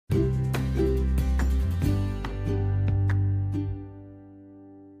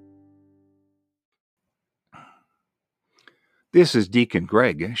This is Deacon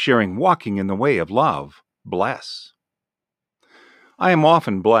Greg sharing Walking in the Way of Love. Bless. I am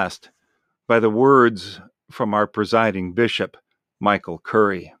often blessed by the words from our presiding bishop, Michael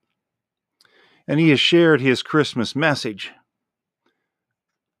Curry. And he has shared his Christmas message,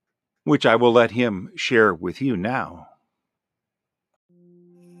 which I will let him share with you now.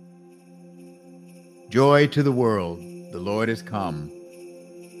 Joy to the world, the Lord is come.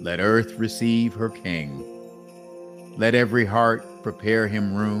 Let earth receive her King. Let every heart prepare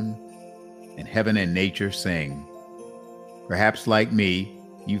him room, and heaven and nature sing. Perhaps like me,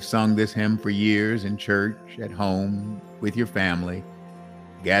 you've sung this hymn for years in church, at home, with your family,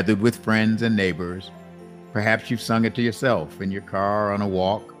 gathered with friends and neighbors. Perhaps you've sung it to yourself in your car on a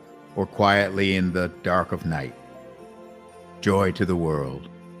walk, or quietly in the dark of night. Joy to the world.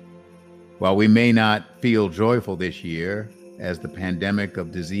 While we may not feel joyful this year, as the pandemic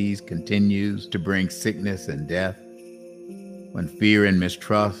of disease continues to bring sickness and death, when fear and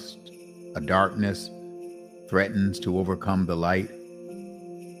mistrust, a darkness, threatens to overcome the light,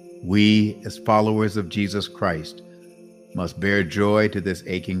 we, as followers of Jesus Christ, must bear joy to this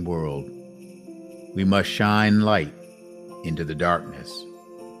aching world. We must shine light into the darkness.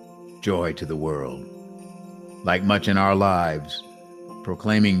 Joy to the world. Like much in our lives,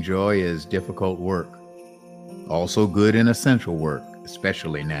 proclaiming joy is difficult work, also good and essential work,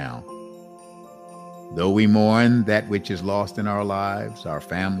 especially now. Though we mourn that which is lost in our lives, our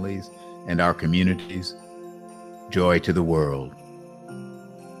families, and our communities, joy to the world.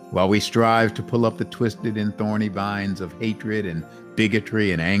 While we strive to pull up the twisted and thorny vines of hatred and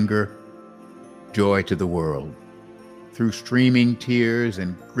bigotry and anger, joy to the world. Through streaming tears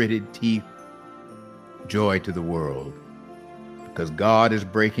and gritted teeth, joy to the world. Because God is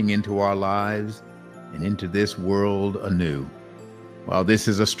breaking into our lives and into this world anew. While this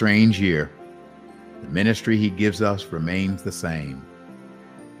is a strange year, the ministry he gives us remains the same.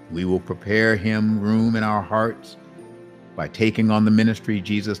 We will prepare him room in our hearts by taking on the ministry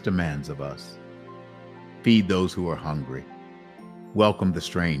Jesus demands of us. Feed those who are hungry. Welcome the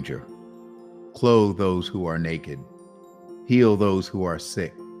stranger. Clothe those who are naked. Heal those who are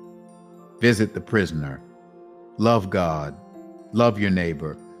sick. Visit the prisoner. Love God. Love your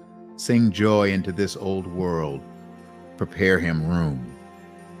neighbor. Sing joy into this old world. Prepare him room.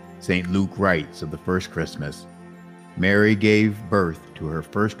 St. Luke writes of the first Christmas, Mary gave birth to her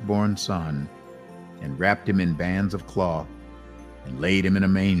firstborn son and wrapped him in bands of cloth and laid him in a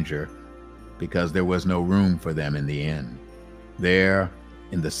manger because there was no room for them in the inn. There,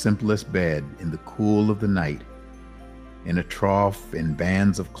 in the simplest bed, in the cool of the night, in a trough in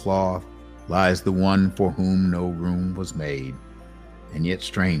bands of cloth, lies the one for whom no room was made. And yet,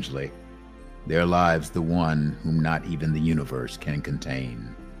 strangely, there lies the one whom not even the universe can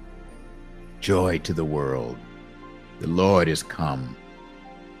contain. Joy to the world. The Lord is come.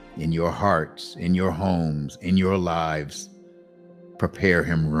 In your hearts, in your homes, in your lives, prepare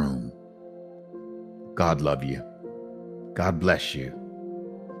him room. God love you. God bless you.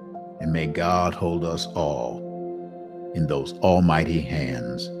 And may God hold us all in those almighty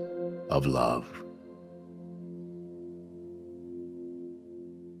hands of love.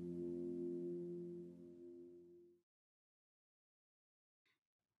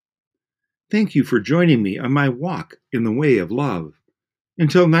 Thank you for joining me on my walk in the way of love.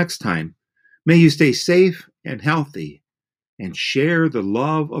 Until next time, may you stay safe and healthy and share the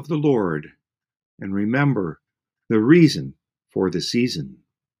love of the Lord. And remember the reason for the season.